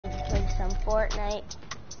some Fortnite.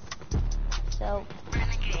 So,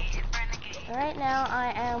 right now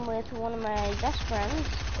I am with one of my best friends,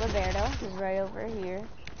 Roberto. He's right over here.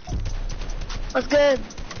 What's good?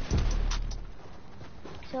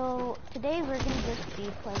 So, today we're gonna just be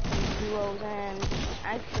playing some duos and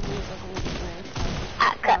actually we're gonna be playing some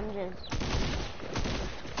challenges.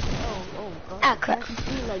 Oh, God. Crap. I can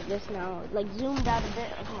see like this now. Like zoomed out a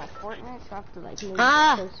bit of my Fortnite, so I have to like move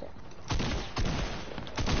closer.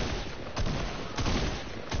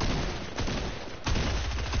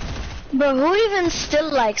 Bro, who even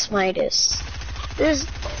still likes Midas? There's...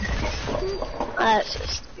 that's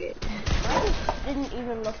just weird. Midas didn't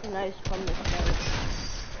even look nice from the start.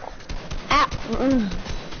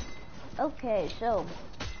 Okay, so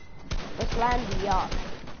let's land the yacht.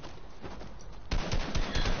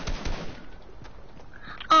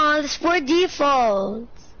 Oh, this for default.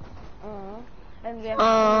 And we have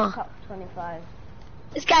top 25.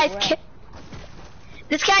 This guy's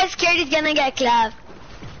scared he's gonna get clapped.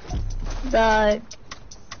 Dog.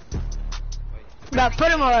 Bro,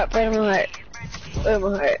 put him on Put him on heart.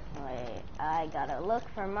 Wait, I gotta look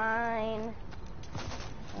for mine.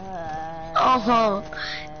 Dog.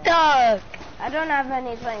 I don't have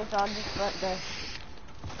anything, so I'll just put this.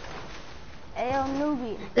 Ayo,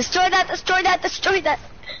 newbie. Destroy that, destroy that, destroy that.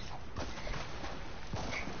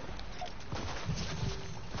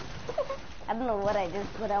 I don't know what I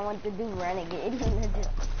want to do, renegade.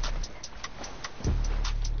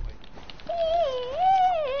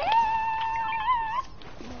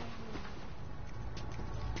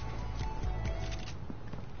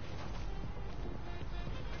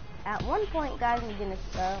 At one point, guys, I'm gonna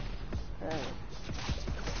stop.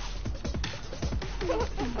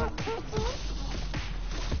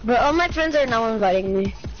 Bro, all my friends are now inviting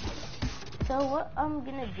me. So what I'm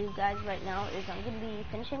gonna do, guys, right now is I'm gonna be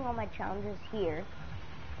finishing all my challenges here.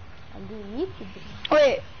 I'm doing YouTube.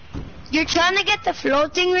 Wait, you're trying to get the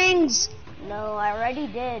floating rings? No, I already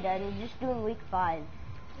did. I'm just doing week 5.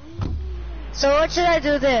 So what should I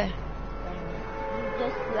do there? You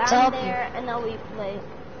just land there, and then we play.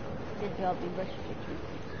 Good job, you brushed your teeth.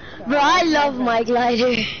 So bro, I love my glider.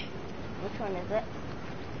 Which one is it?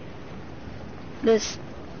 This.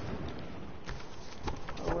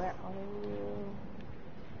 Where are you?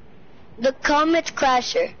 The Comet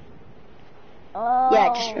Crasher. Oh.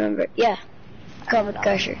 Yeah, just remember. Yeah. Comet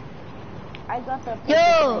Crasher. I got the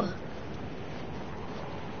Yo!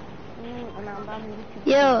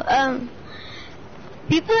 Yo,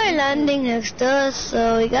 people are landing next to us,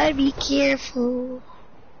 so we gotta be careful.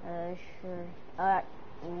 Sure.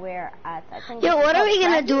 Where at? I think yo, what are we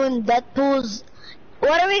gonna do in Deadpool's...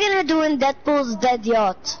 What are we gonna do in Deadpool's dead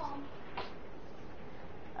yacht?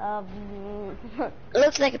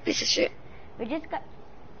 Looks like a piece of shit. We just got...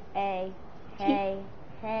 Hey.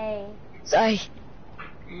 Sorry.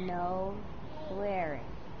 No swearing.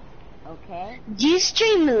 Okay? Do you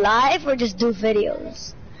stream live or just do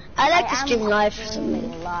videos? I like to stream live for some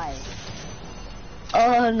reason.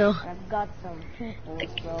 Oh no. I've got some people,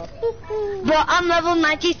 so... Bro, I'm level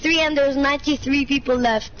 93 and there's 93 people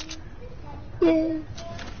left. Yeah.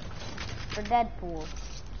 For Deadpool.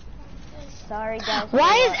 Sorry guys.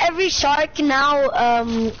 Why is every shark now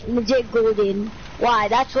legit golden? Why?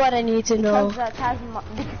 That's what I need to know. Because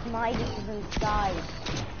Midas is inside.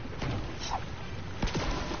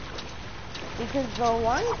 Because the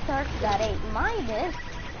one shark that ate Midas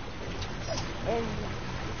is...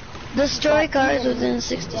 Destroy cars within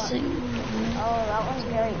 60 seconds. Oh, that one's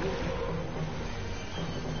very easy.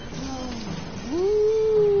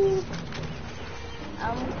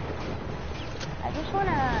 I just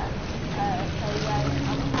wanna tell you guys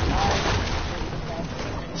I'm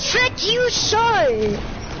sorry. Frick you, shark!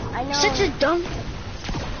 I know. Such a dumb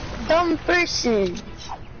person.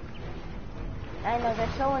 I know,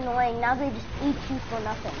 they're so annoying. Now they just eat you for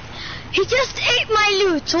nothing. He just ate my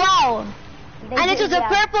loot, wow! And it was a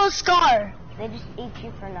purple scar. They just eat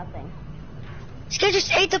you for nothing. This guy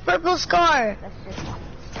just ate the purple scar. That's just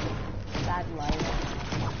bad life.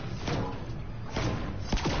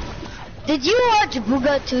 Did you watch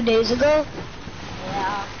Booga 2 days ago?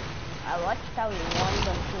 Yeah. I watched how he won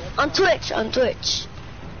them too. On Twitch.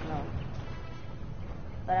 No.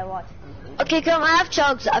 But I watched them too. Okay, come, I have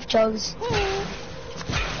chugs.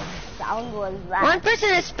 Sound was that. One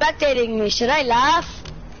person is spectating me. Should I laugh?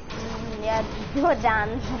 Yeah, just do a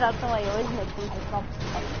dance. That's how I always make people stop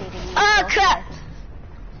spectating me. Oh, crap!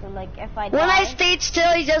 So, like, if I die... When I stayed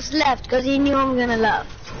still, he just left because he knew I'm gonna laugh.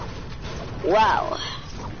 Wow.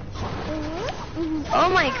 Oh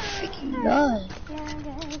my freaking god.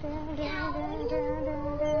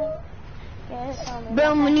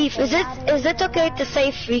 Bro, Munif, is it okay to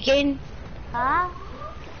say freaking? Huh?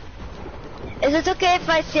 Is it okay if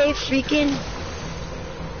I say freaking?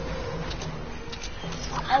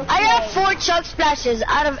 Okay. I got 4 chug splashes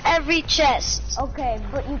out of every chest. Okay,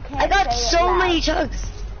 but you can't. I got say it so loud. many chugs.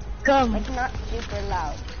 Come. Like not super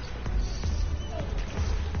loud.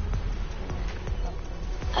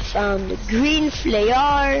 I found a green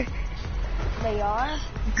flare. They are.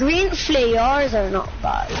 Green flares are not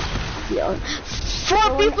bad. Yeah.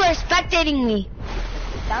 4 people are spectating me.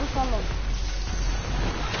 I'm coming.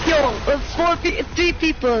 Yo, 3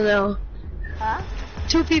 people now. Huh?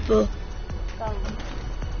 2 people. Come.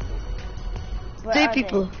 Where 3 are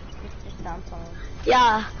people. They? Just down coming.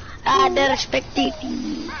 Yeah. They're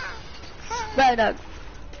spectating. Right up.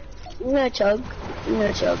 I'm gonna chug.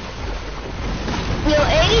 Yo,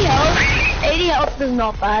 80 health. 80 health is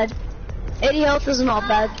not bad. 80 health is not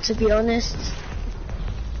bad, to be honest.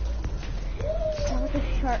 That was a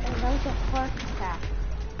short and that was a heart attack.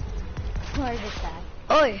 Heart attack.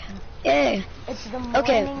 Oh, yeah. It's the morning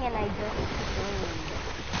Okay. and I just screamed.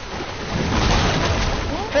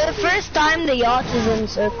 For the first time, the yacht is in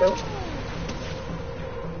circle.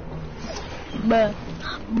 Bruh.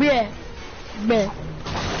 Bruh. Bruh.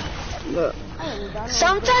 Bruh.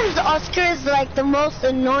 Sometimes Oscar is like the most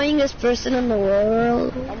annoyingest person in the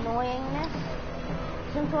world. Annoyingness?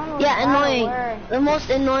 Since when was Yeah, that annoying. a word? The most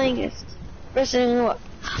annoyingest person in the world.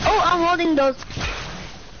 Oh, I'm holding those.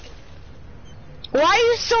 Why are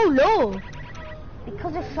you so low?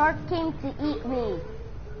 Because a shark came to eat me.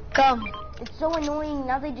 Come. It's so annoying.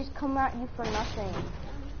 Now they just come at you for nothing.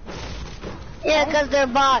 Yeah, because they're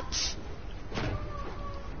bots.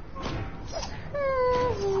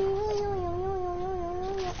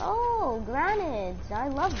 Oh, grenades. I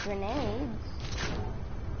love grenades.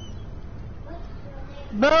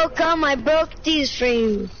 Bro, come. I broke these for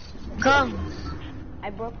you. Come. I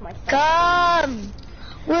broke myself. Come.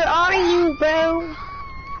 Where are you, bro?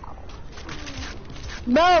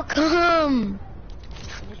 Bro, come.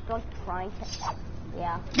 I'm just going to try and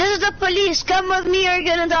yeah. This is the police. Come with me or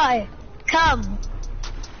you're gonna die. Come.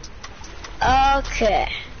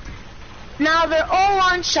 Okay. Now they're all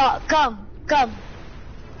one shot. Come. Come.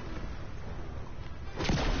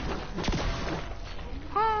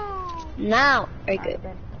 Now. Very good.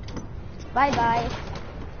 Bye bye.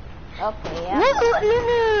 Okay, yeah.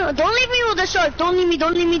 No. Don't leave me with the shark. Don't leave me.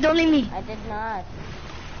 Don't leave me. Don't leave me. I did not.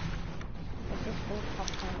 It's just been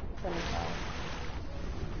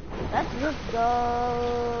Let's just go.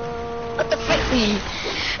 What the frick?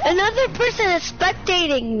 Another person is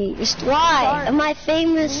spectating me. Just why? Shark. Am I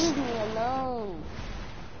famous? Leave me alone.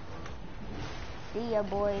 See ya,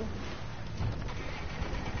 boy.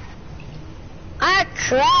 Ah,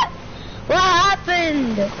 crap. What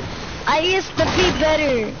happened? I used to be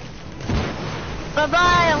better.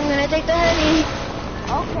 Bye-bye. I'm gonna take the heli.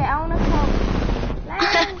 Okay, I wanna come.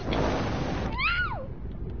 Land.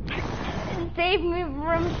 Save me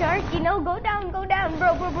from Sharky. No, go down,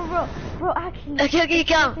 bro, actually. Okay,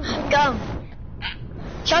 come.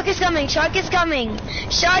 Shark is coming.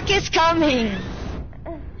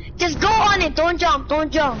 Just go on it. Don't jump. Bro,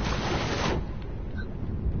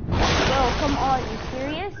 come on. You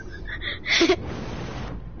serious?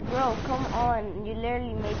 Bro, come on. You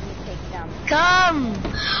literally made me take damage. Come.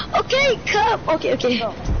 Okay, come. Okay.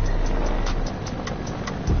 Go.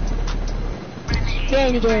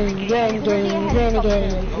 Renegade.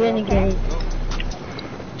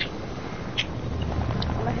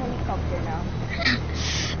 I'm a helicopter now.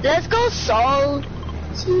 Let's go, Saul.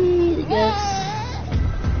 Yes.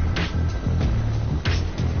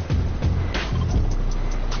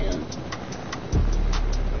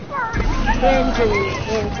 Renegade.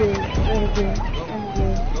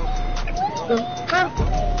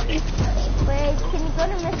 Wait, can you go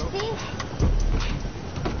to Misty?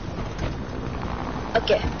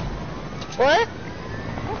 Okay. What?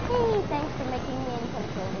 Okay, thanks for making me in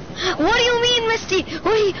control. What do you mean, Misty?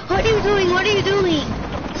 What are you doing?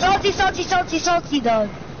 Salty, dog.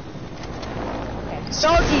 Okay.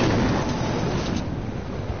 Salty.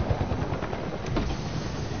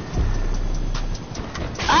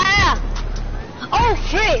 Ah! Oh,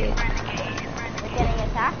 frick! We're getting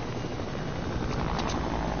attacked.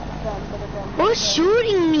 Who's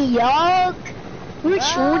shooting me, yuck? Who's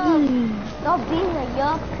shooting me? Stop being a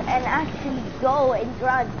yuck and actually go and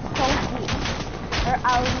run salty. Or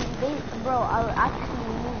I'll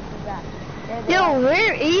actually move to that. There they Yo, are.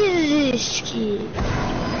 where is this kid?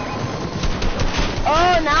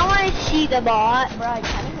 Oh, now I see the bot. Bro, I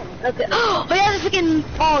can't even. Okay. Oh, he has a freaking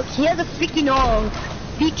AUG. He has a freaking AUG.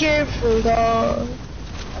 Be careful, dog.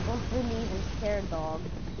 I don't really even care, dog.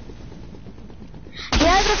 He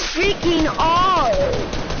has a freaking AUG.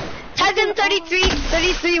 Tag him.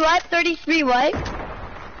 33 wipe, 33 wipe.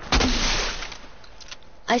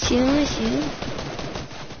 I see him.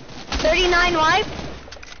 39 wipe.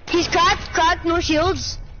 He's cracked, no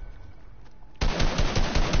shields.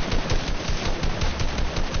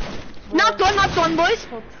 Knocked one, boys.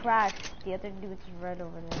 So trash. The other dude's right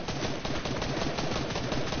over there.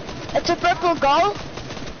 It's a purple goal.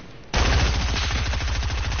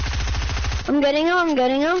 I'm getting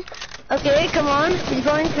him. Okay, come on. He's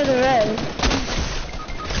going for the red.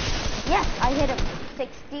 Yes, I hit him.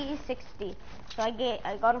 60. So I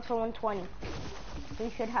got him for 120. So he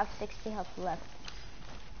should have 60 health left.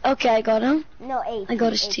 Okay, I got him. No, 8. I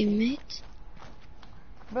got his teammate.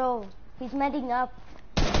 Bro, he's medding up.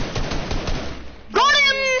 Got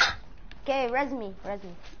him! Okay, res me.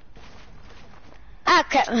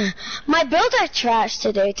 Okay, my builds are trash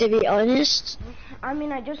today, to be honest. I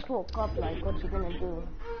mean, I just woke up, like, what you gonna do?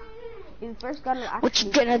 You first gotta actually What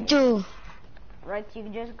you gonna do? Right, you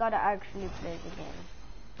just gotta actually play the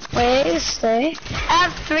game. Wait, stay. I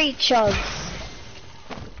have 3 chugs.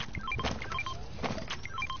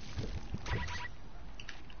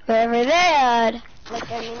 Wherever they are.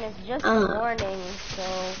 Like, I mean, it's just a warning, so...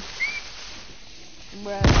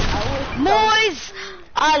 Bro, Boys,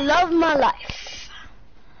 I love my life.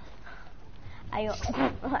 I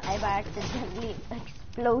accidentally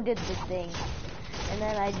exploded the thing, and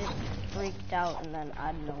then I just freaked out, and then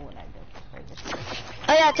I don't know what I did.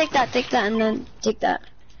 Oh yeah, take that, and then take that.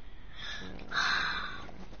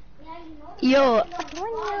 Yo,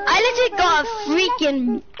 I literally got a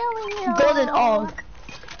freaking golden og.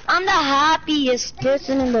 I'm the happiest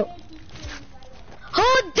person in the...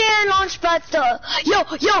 Oh damn, launchpad stuff. Yo,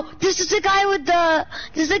 this is the guy with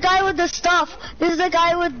the stuff. This is the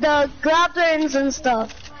guy with the grappins and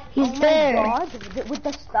stuff. He's there. Oh my god, with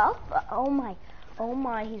the stuff? Oh my,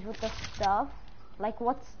 he's with the stuff? Like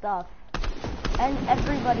what stuff? And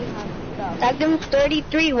everybody has stuff. Tagged him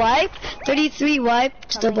 33 wipe to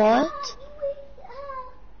the bot.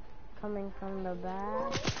 Coming from the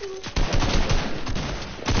back.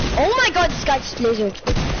 Oh my god, this guy just lasered.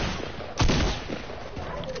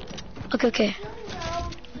 Okay.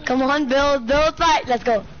 Come on, build, fight, let's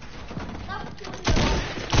go.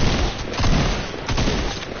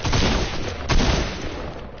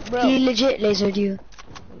 Bro. He legit lasered you.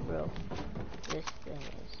 Bro, this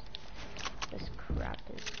crap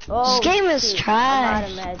is... Oh, this game is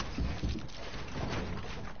trash.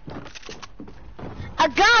 I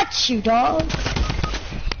got you, dog.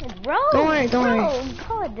 Bro, don't worry.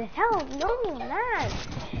 God, the hell, no mats.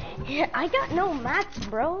 I got no mats,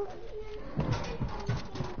 bro.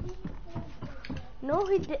 No,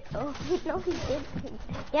 he did. Oh, no, he did.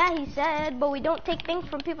 Yeah, he said, but we don't take things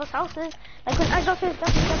from people's houses. Like when I got his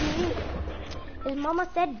WWE, his mama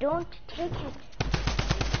said, don't take it.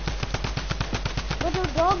 But the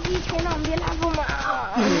dog you cannot be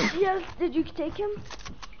allowed. Yes, did you take him?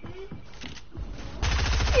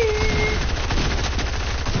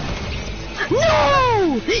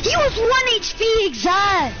 No! He was 1 HP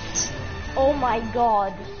exact! Oh my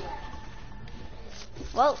god.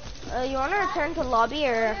 Well, you wanna return to lobby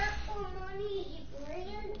or...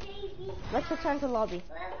 Let's return to lobby.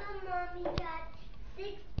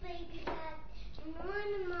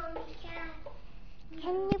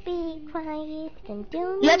 Can you be quiet and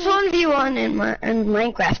do me? Let's 1v1 in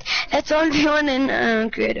Minecraft. Let's 1v1 in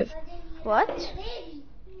creative. What?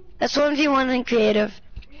 Let's 1v1 in creative.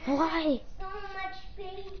 Why?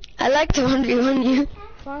 I like to 1v1 you.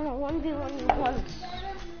 1v1 once.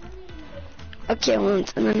 Okay,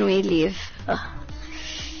 once, and then we leave. And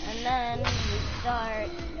then we start.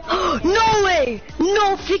 No way!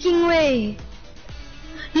 No freaking way!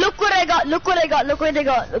 Look what I got! Look what I got! Look what I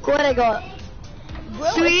got! Look what I got!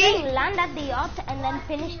 Bro, 3, land at the yacht and then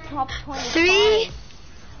finish top 25. 3,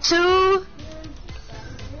 2,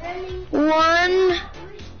 1.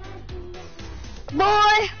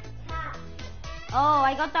 Boy! Oh,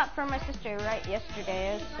 I got that from my sister right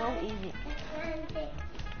yesterday. It was so easy.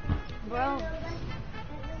 Bro.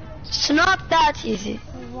 It's not that easy.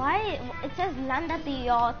 Why? It says land at the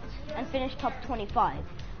yacht and finish top 25.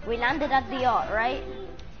 We landed at the yacht, right?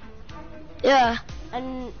 Yeah.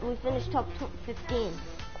 And we finished top 15.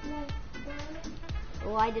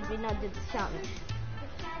 Why did we not do the challenge?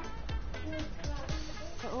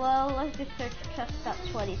 Well, let's just search just that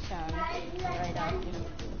sweaty sound right after.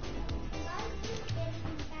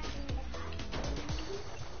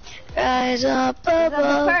 Rise up above.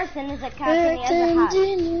 The person is a cat and he has a hat.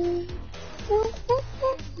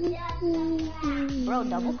 Bro,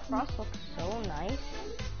 double cross looks so nice.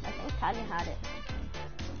 I think Tally had it.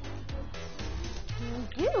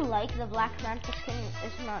 Do you like the Black Manta skin?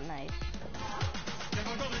 It's not nice.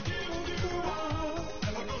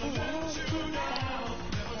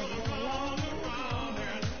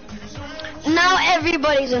 Now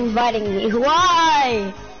everybody's inviting me.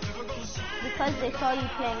 Why? Because they saw you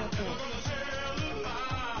playing with me.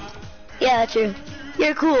 Yeah, true.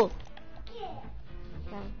 You're cool.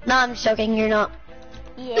 No, I'm just joking. You're not.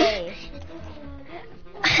 Yay.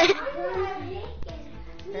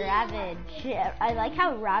 Ravage. I like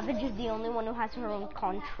how Ravage is the only one who has her own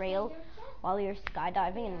contrail while you're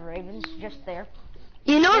skydiving, and Raven's just there.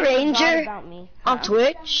 You know They Ranger forgot about me. on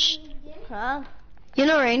Twitch? Huh? You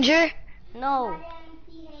know Ranger? No.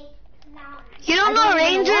 You don't know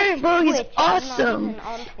Ranger? Bro, he's Twitch. I'm not awesome. even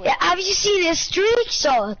on Twitch. Yeah, have you seen his streak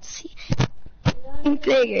shots?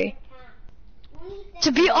 Bigger.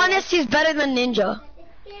 To be honest, he's better than Ninja.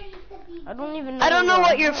 I don't even know. I don't know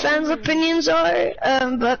what your fans' opinions are,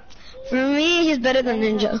 but for me, he's better than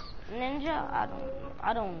Ninja. Ninja?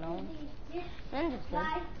 I don't know. Ninja's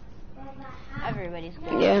good. Everybody's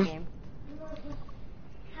good Yeah. in the game.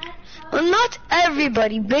 Well, not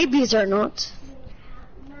everybody. Babies are not.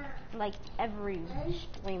 Like every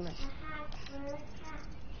streamer.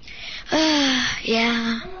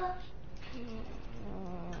 Yeah.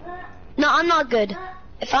 No, I'm not good.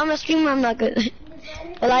 If I'm a streamer, I'm not good.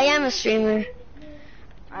 Well, I am a streamer.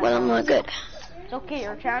 Well, I'm not good. It's okay,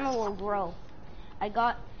 your channel will grow.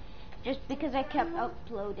 Just because I kept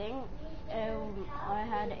uploading, I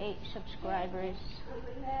had 8 subscribers.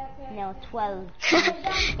 Now 12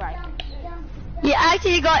 subscribers. You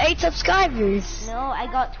actually got 8 subscribers. No, I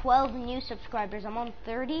got 12 new subscribers. I'm on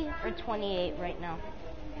 30 or 28 right now.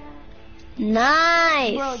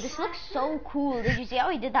 Nice. Bro, this looks so cool. Did you see how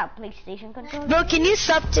he did that PlayStation controller? Bro, can you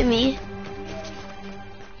sub to me?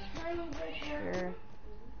 Sure.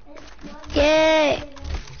 Yay.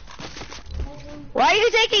 Why are you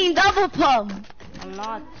taking double pump? I'm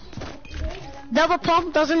not. Double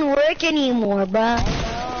pump doesn't work anymore, bruh.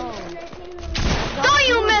 No. Don't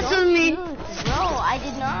you mess with me. Bro, I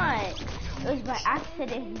did not. It was by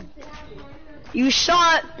accident. You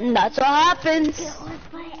shot, and that's what happens. It was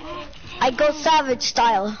by accident. I go savage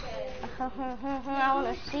style. I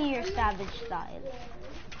want to see your savage style.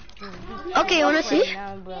 Okay, you want to see? Right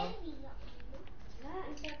now, bro.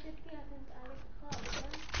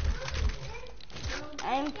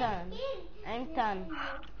 I'm done. I'm done.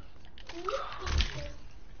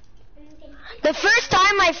 The first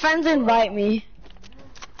time my friends invite me.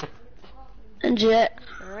 Legit.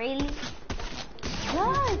 Really?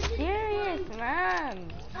 No, serious,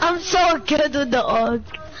 man. I'm so good with the AUG.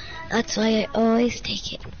 That's why I always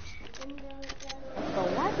take it. So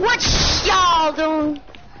what? What y'all doing?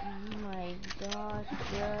 Oh my gosh,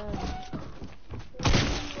 bro.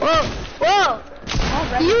 Whoa, whoa.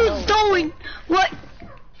 You doing? What?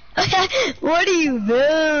 What are you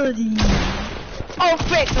building? Oh,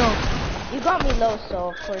 frick, no. You got me low, so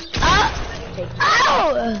of course.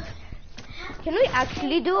 Ow! Can we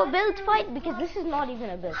actually do a build fight? Because this is not even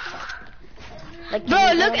a build fight. Like,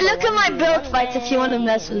 bro, look at my build fights if you want to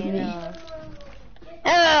mess with me.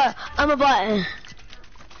 I'm a bot.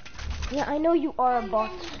 Yeah, I know you are a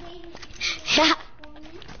bot. Yeah.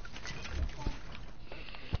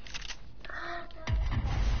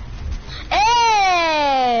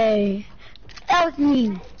 Hey! That was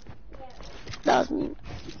me.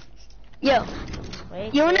 Yo,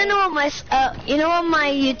 Wait, you wanna know what my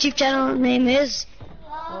YouTube channel name is?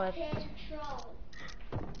 What?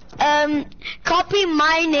 Copy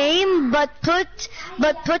my name, but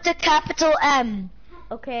put a capital M.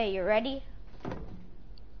 Okay, you ready?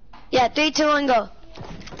 Yeah, 3, 2, 1, go.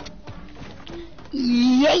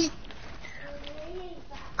 Yay!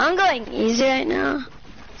 I'm going easy right now,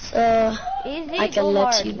 so Easy, I can go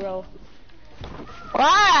let hard, you. bro.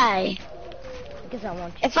 Why? Because I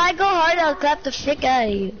want you. If I go hard, I'll clap the frick out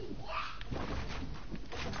of you.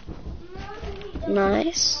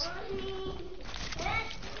 Nice.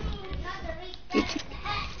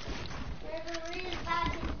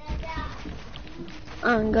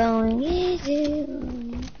 I'm going easy.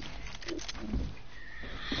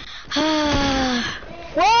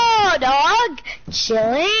 Whoa, dog!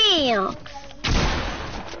 Chilling.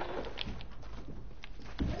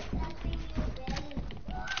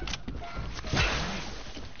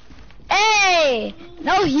 Hey!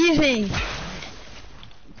 No healing.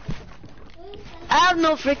 I have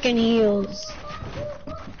no freaking heals.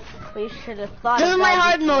 We should have thought This of is my that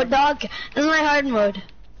hard before. mode, dog. This is my hard mode.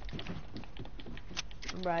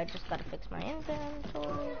 Bro, I just gotta fix my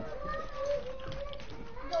inventory.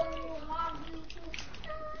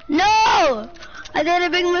 No! I did a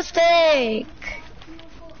big mistake.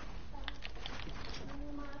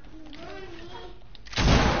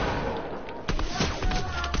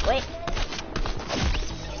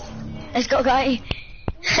 Let's go, guy.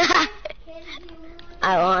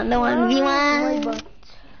 I want the 1v1.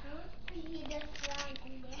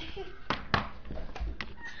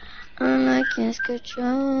 I like his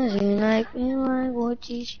controls, you like me like what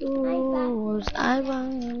he shows. I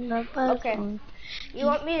run in the person. Okay. You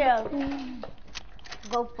want me to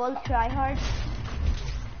go full try hard?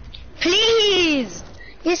 Please!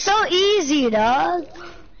 It's so easy, dog.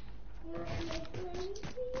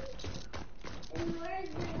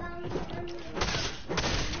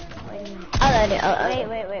 I'll let it.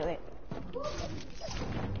 Wait.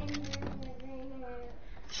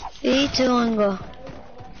 3, 2, 1, go.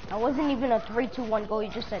 I wasn't even a 3, 2, 1 go. You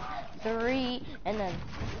just said 3 and then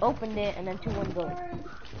opened it and then 2, 1 go.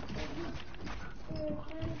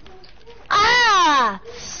 Ah!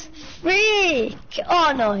 Freak!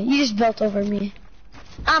 Oh no, you just built over me.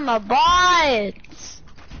 I'm a bot!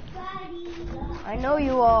 I know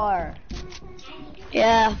you are.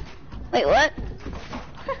 Yeah. Wait, what?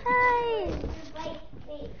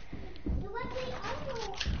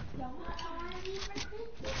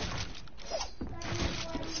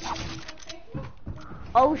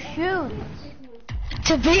 Oh shoot!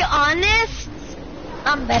 To be honest,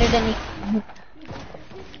 I'm better than you.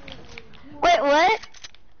 Wait, what?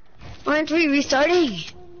 Aren't we restarting?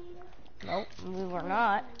 Nope, we were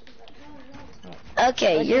not.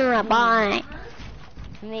 Okay, you're a bot.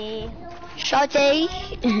 Me. Shate.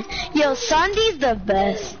 Yo, Sandy's the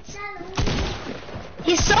best.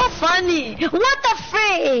 He's so funny. What the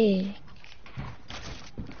frick?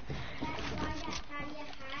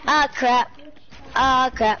 Ah, crap. Ah,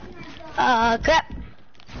 crap. Ah, crap.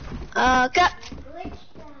 Ah, crap.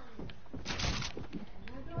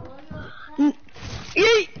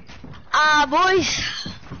 Yay! Ah, boys.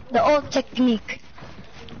 The old technique.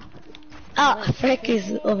 Ah, frick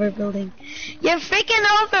is overbuilding. You're freaking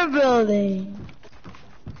overbuilding.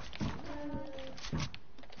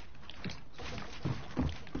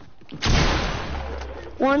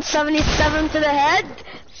 $177 to the head.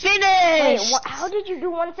 Finish. Wait, how did you do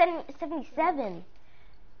 177?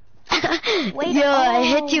 Wait, yo, I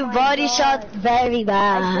hit you my body God. shot very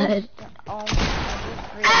bad.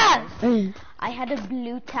 I had a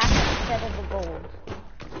blue tack instead of a gold.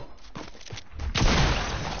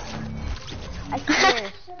 I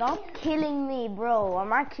swear, stop killing me, bro.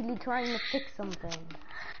 I'm actually trying to fix something.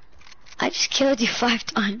 I just killed you 5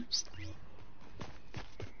 times.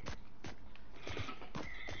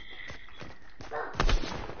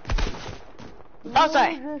 Oh,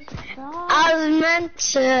 sorry. I was meant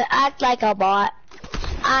to act like a bot.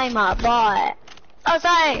 I'm a bot. Oh,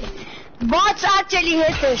 sorry. Bots actually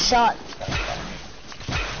hit their shot.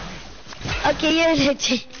 Okay, you're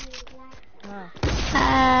hitting.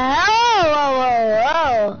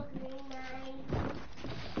 Whoa.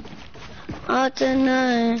 Oh,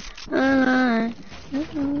 tonight. Bro,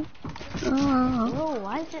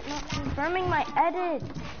 why is it not confirming my edit?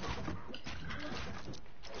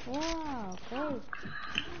 Yeah, great.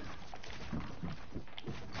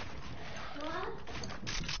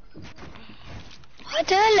 Why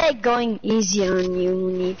do I like going easy on you,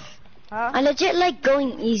 Munif? Huh? I legit like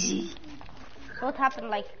going easy. What happened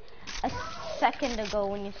like a second ago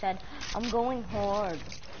when you said, I'm going hard?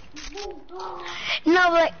 No,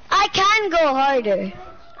 but I can go harder.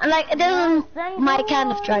 Like, it isn't my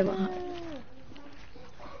kind of drive hard.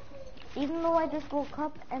 Even though I just woke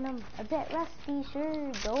up and I'm a bit rusty,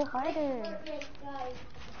 sure, go harder.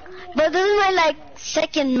 But this is my, like,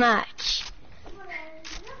 second match.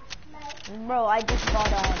 Bro, I just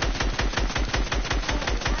got on.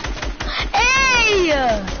 Hey!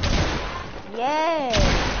 Yeah!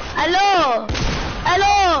 Hello!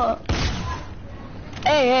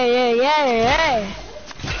 Hey!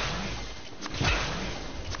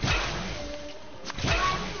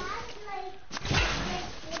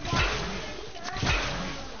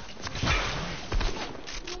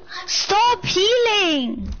 Stop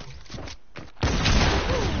healing!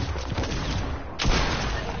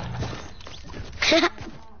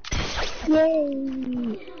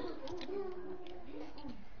 Yay!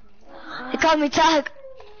 They called me tag.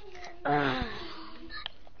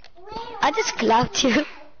 I just clapped you.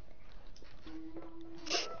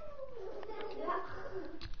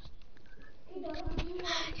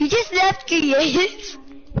 You just left creative.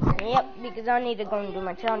 Yep, because I need to go and do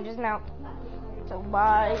my challenges now. So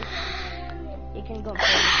bye. You can go.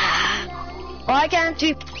 Why can't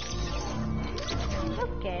you?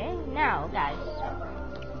 Okay, now guys,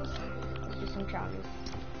 let's do some challenges.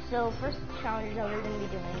 So first challenge that we're going to be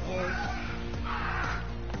doing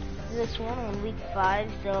is this one on week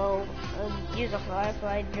 5. So use a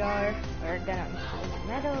firefly jar. We're gonna install the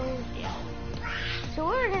meadows. Yeah. So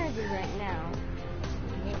what we're gonna do right now,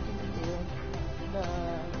 we have to do the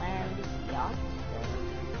land yacht thing.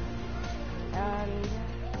 And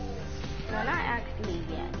no, not actually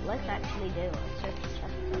yet. Let's actually do a search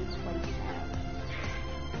chest that's quite sound.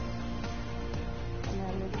 And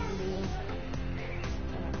then we can do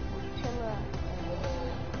Fortilla.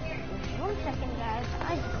 1 second, guys.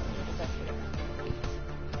 I just need to go through.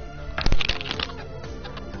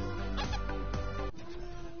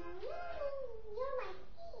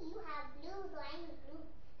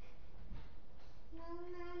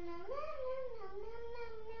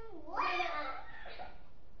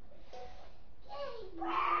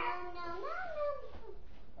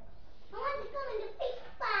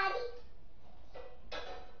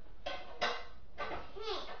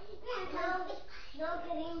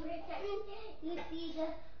 You see the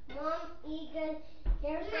mom eagle,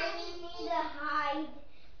 they're telling me to hide,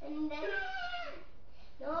 and then,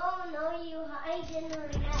 no, you hide in her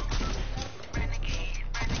neck.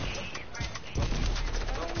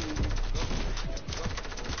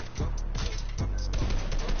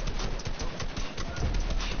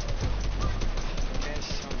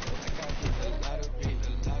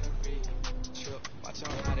 Watch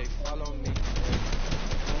on how they follow me.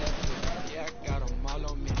 Yeah, I got them all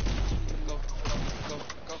on me. Go, go,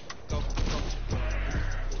 go, go, go.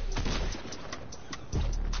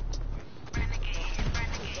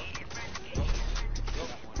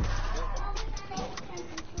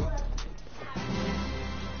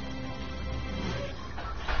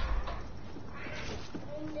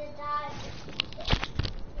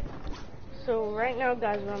 So right now,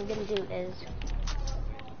 guys, what I'm gonna do is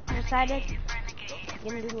I decided I'm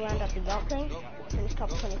gonna do round up the belt thing, finish top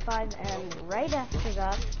 25, and right after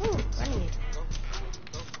that, running.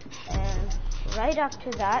 And right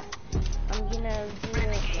after that, I'm gonna do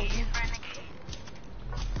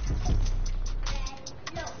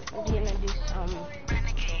some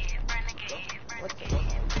what's it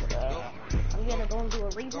called? I'm gonna go and do a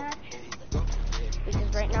rematch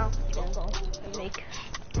because right now I'm gonna go and make.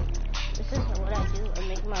 This is what I do. I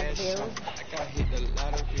make my build. I got hit the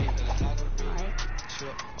lottery.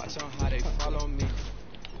 Watch on how they follow me.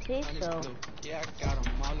 See, so. Yeah, I got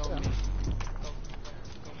them all on me.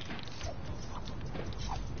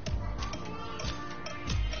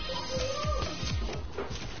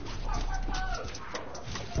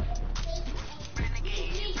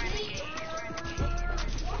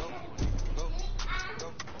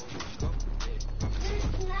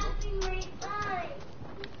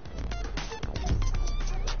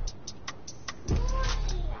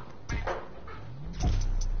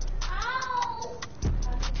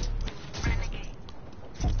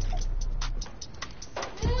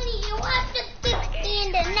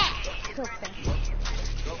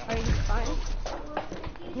 Are you fine?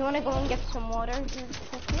 You wanna go and get some water?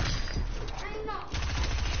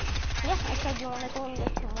 Yeah, I said you wanna go and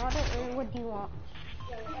get some water, or what do you want?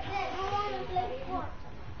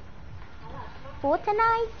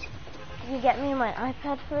 Fortnite? Can you get me my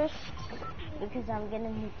iPad first? Because I'm gonna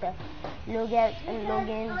need to log out and log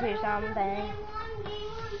into something.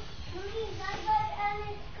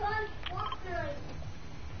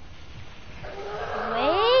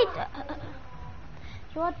 Wait!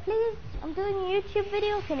 You what, please? I'm doing a YouTube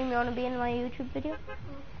video. Can you want to be in my YouTube video?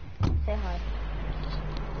 Say hi.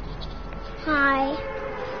 Hi.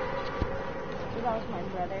 See, that was my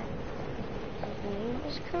brother. His name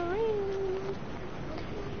is Kareem.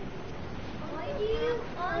 Why do you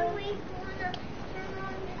always want to turn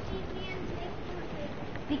on the TV and take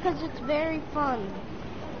pictures? Because it's very fun.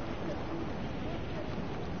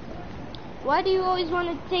 Why do you always want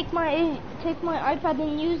to take my iPad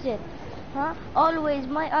and use it? Huh? Always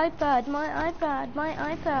my iPad, my iPad, my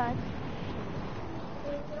iPad.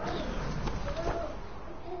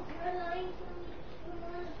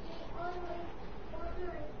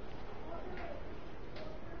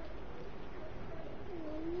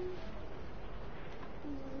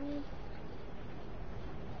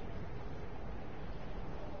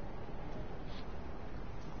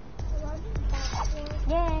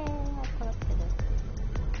 Yeah, I collected it.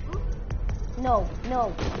 No.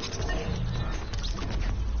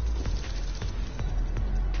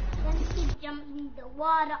 Then he jumped in the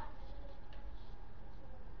water.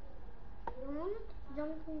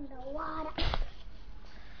 Jump in the water.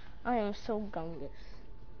 I am so gungus.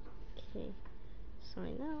 Okay,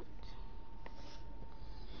 sign out.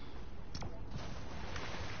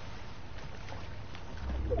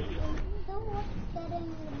 Don't want getting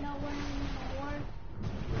nowhere anymore.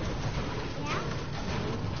 Yeah?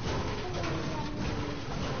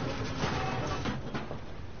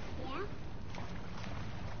 Yeah?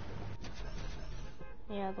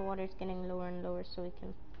 Yeah, the water's getting lower and lower, so we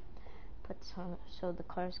can put some, so the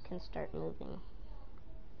cars can start moving.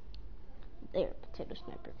 There, Potato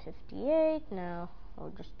Sniper 58. Now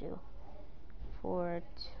I'll just do Fortnite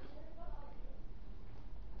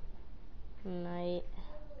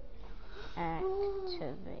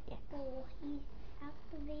activate. Oh, he's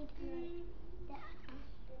activated.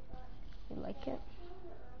 You like it?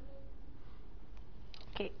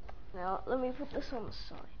 Okay, now let me put this on the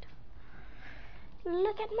side.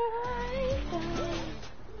 Look at my phone.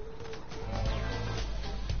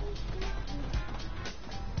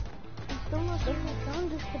 I'm still not getting it done,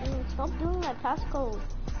 just kidding. Stop doing my passcode.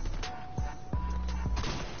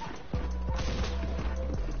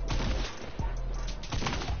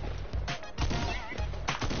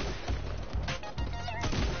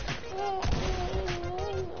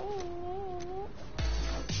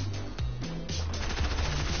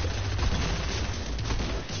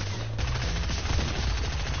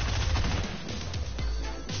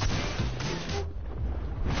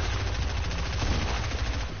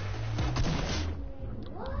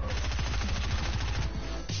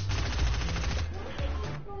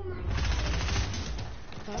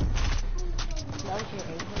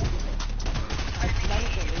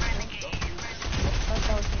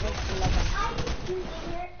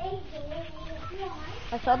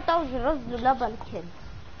 I thought that was a Rose Laban kid.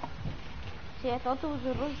 See, I thought it was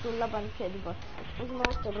a Rose Laban kid, but it was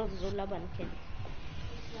not a Rose Laban kid.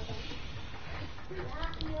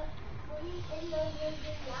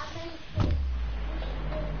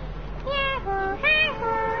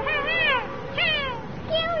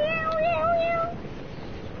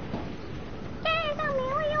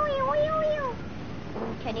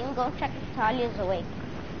 Can you go check if Talia's awake?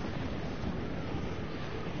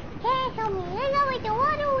 Hey, tell me, the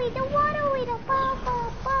water, papa,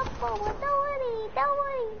 don't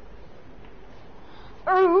worry.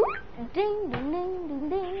 Ding, ding, ding, ding,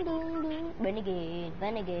 ding, ding, ding. Renegade,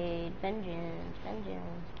 renegade, vengeance,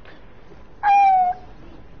 vengeance.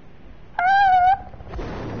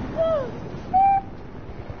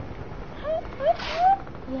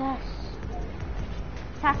 Yes.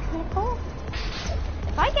 Tax nickel?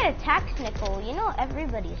 If I get a tax nickel, you know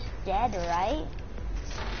everybody's dead, right?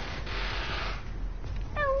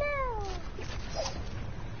 Oh no!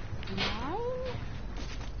 Mine?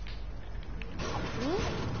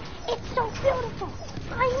 It's so beautiful!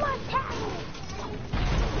 I must have it!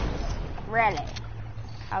 Really?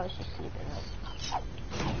 How is she sleeping?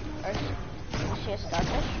 Or is she a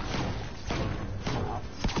starfish?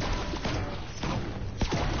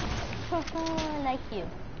 Like you.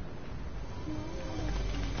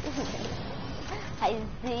 I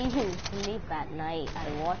see you sleep at night. I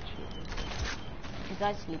watch you. You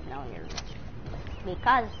guys sleep now in your room.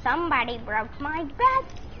 Because somebody broke my bed.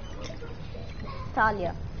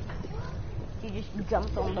 Talia, you just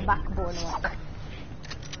jumped on the backboard.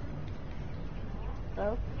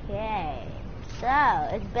 Okay. So,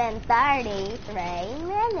 it's been 33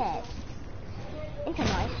 minutes into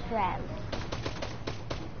my strap.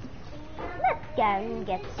 Let's go and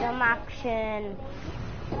get some action.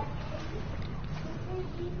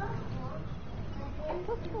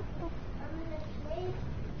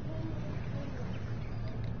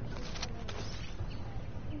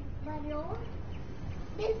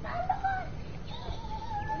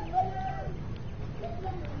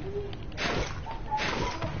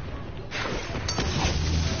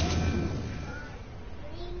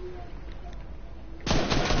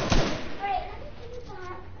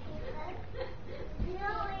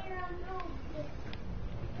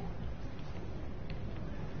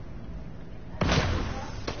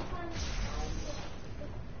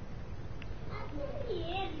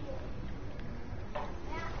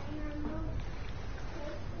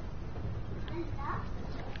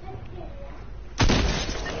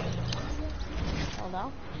 Hold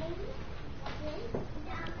on.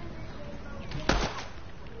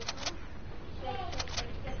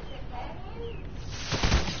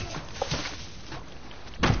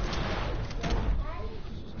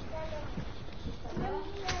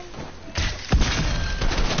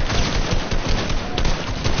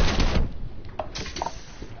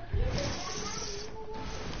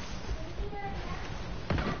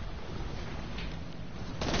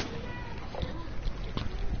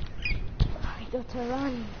 I got to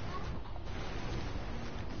run.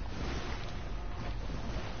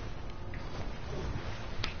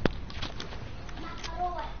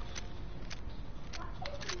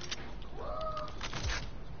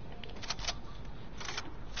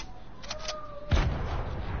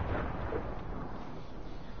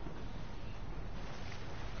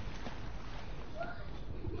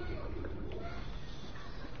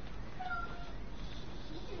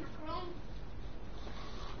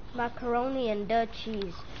 Macaroni and the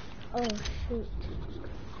cheese. Oh shoot.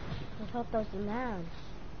 I thought that was the man.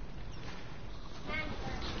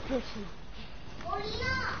 Fishy.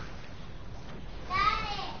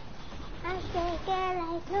 I think I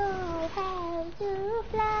know how to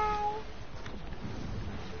fly.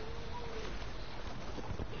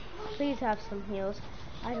 Please have some heals.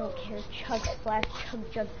 I don't care. Chug, splash,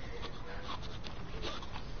 chug, chug.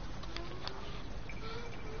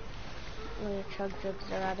 The chug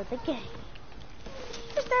jugs are out of the game.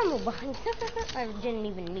 There's ammo behind. I didn't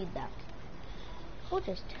even need that. We'll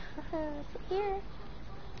just put here.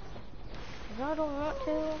 'Cause I don't want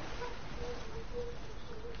to.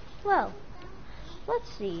 Well, let's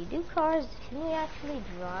see. Can we actually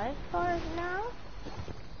drive cars now?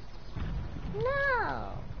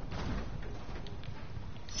 No.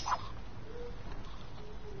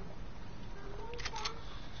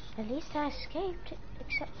 At least I escaped,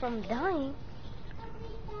 except from dying.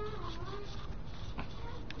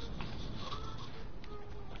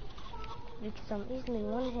 Because I'm easily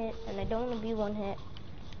one hit, and I don't want to be one hit.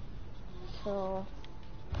 So,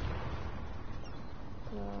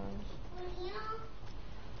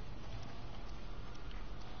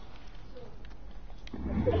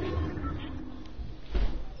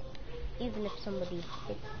 even if somebody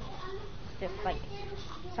hits, just like,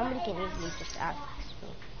 somebody can easily just ask me,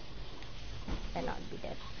 and I'd be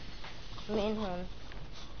dead. Main home.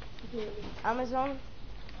 Amazon?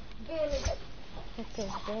 Okay,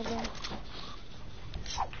 there.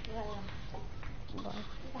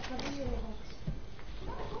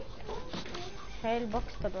 هاي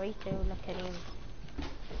البوكس تبعيتي ولا كريم.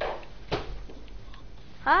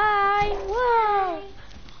 Hi! Wow!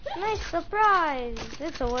 Nice surprise!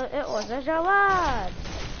 It was a Jawad!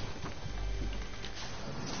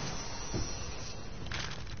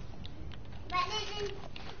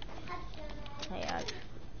 Hey,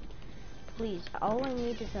 please, all I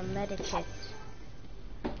need is a medikit.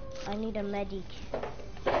 I need a medic.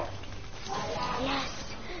 Yes!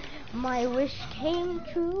 My wish came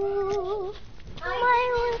true! My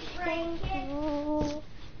wish came true!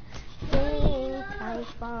 Ding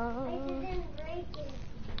Typhon!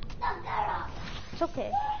 It's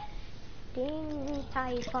okay. Ding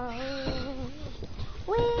Typhon!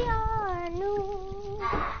 We are new!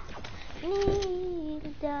 Kneel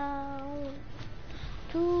down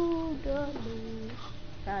to the moon.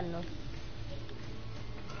 Ah, no.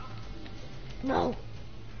 No!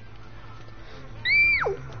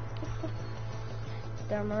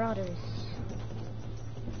 They're marauders.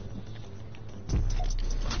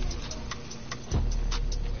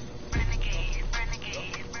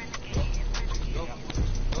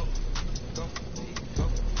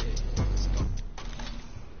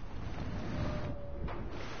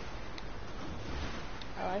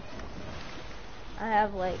 I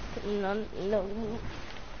have like no,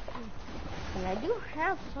 and I do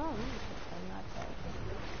have some, but I'm not that.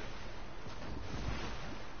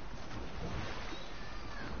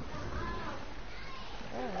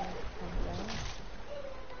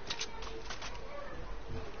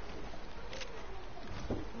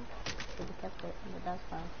 Should have kept it, but that's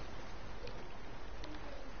fine.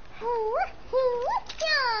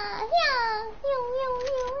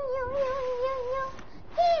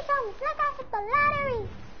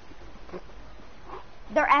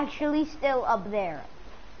 They're actually still up there.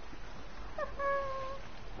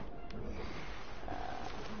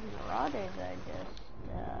 Marauders are just,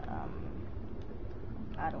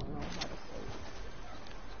 I don't know how to say it.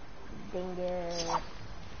 Dingus.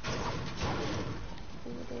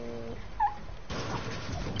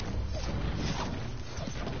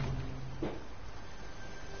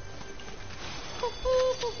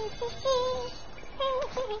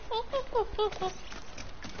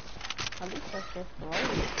 At least that's just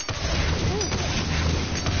right.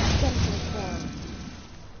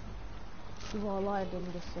 You all are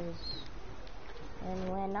dinguses. And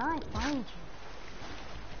when I find you,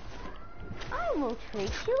 I will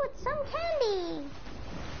treat you with some candy.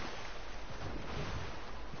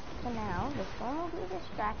 So now, this one will be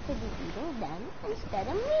distracted with eating them instead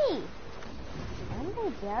of me. And they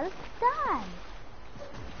just die.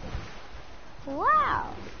 Wow.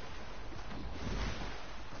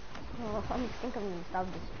 Well, I think I'm going to stop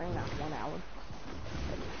this stream at 1 hour.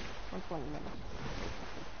 Or 20 minutes.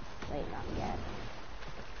 Wait, not yet.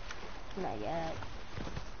 Not yet.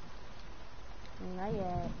 Not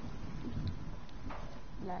yet.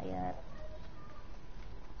 Not yet.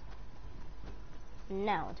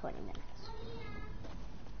 Now 20 minutes.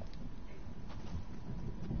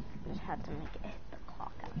 Just had to make it hit the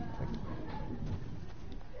clock afterwards.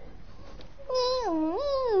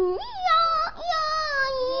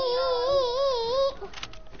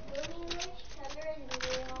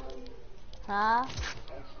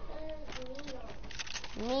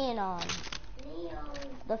 Neon. Neon.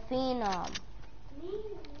 The Phenom.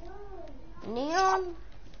 Neon. Neon?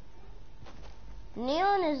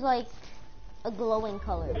 Neon is like a glowing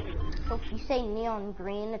color. So if you say neon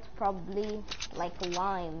green, it's probably like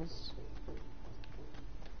limes.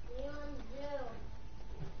 Neon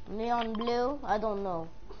blue. Neon blue? I don't know.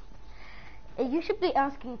 You should be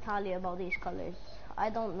asking Talia about these colors. I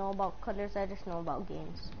don't know about colors, I just know about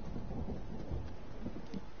games.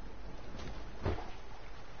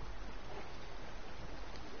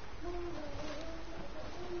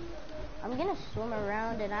 I'm gonna swim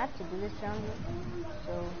around and I have to do this round,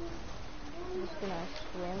 so I'm just gonna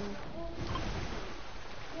swim.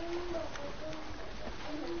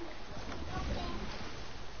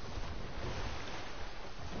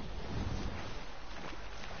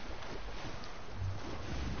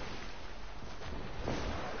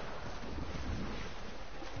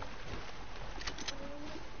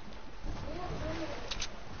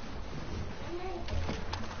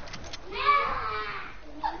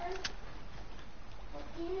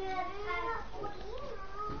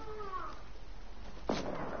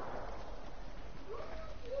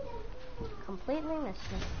 Completely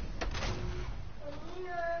missed it.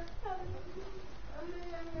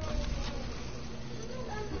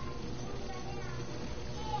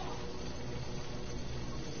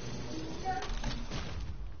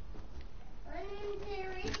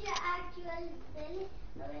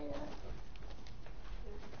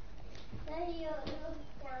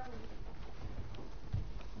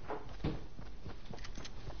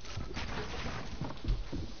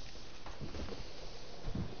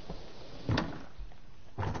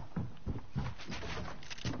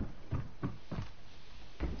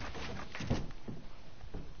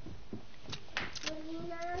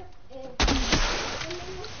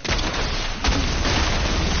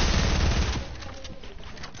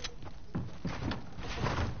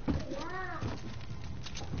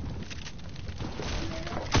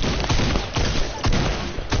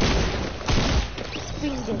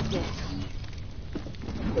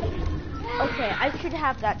 Okay, I should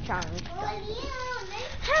have that challenge.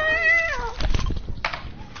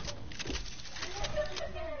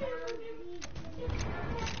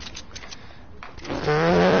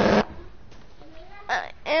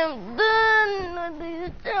 I am done with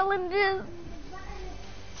these challenges.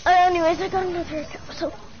 Anyways, I got another account,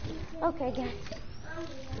 so okay, guys.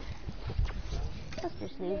 Let's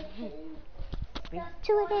just leave. 3,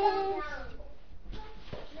 2 it is.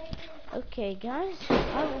 Okay, guys,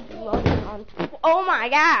 I will be logging on to, oh my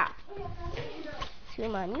god, to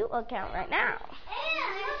my new account right now.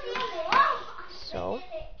 So,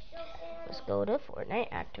 let's go to Fortnite,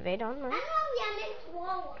 activate online.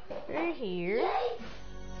 We're here.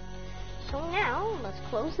 So now, let's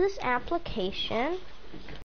close this application.